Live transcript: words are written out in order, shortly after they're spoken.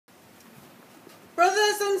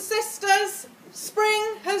Brothers and sisters,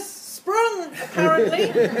 spring has sprung, apparently.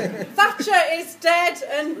 Thatcher is dead,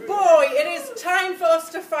 and boy, it is time for us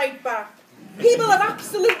to fight back. People have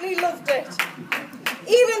absolutely loved it.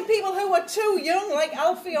 Even people who were too young, like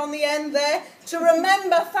Alfie on the end there, to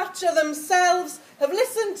remember Thatcher themselves, have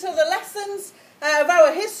listened to the lessons of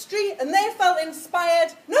our history, and they felt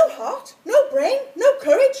inspired. No heart, no brain, no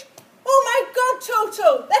courage. Oh my God,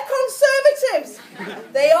 Toto, they're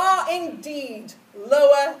Conservatives. They are indeed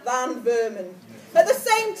lower than vermin. At the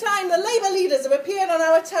same time, the Labour leaders have appeared on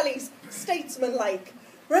our tellies, statesman-like,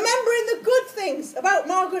 remembering the good things about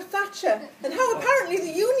Margaret Thatcher and how apparently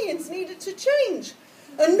the unions needed to change.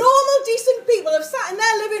 And normal, decent people have sat in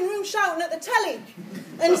their living room shouting at the telly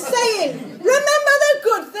and saying, remember the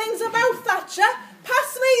good things about Thatcher?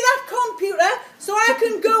 Pass me that computer so I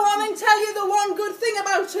can go on and tell you the one good thing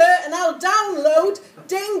about her, and I'll download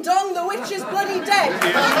Ding Dong, the Witch is Bloody Dead.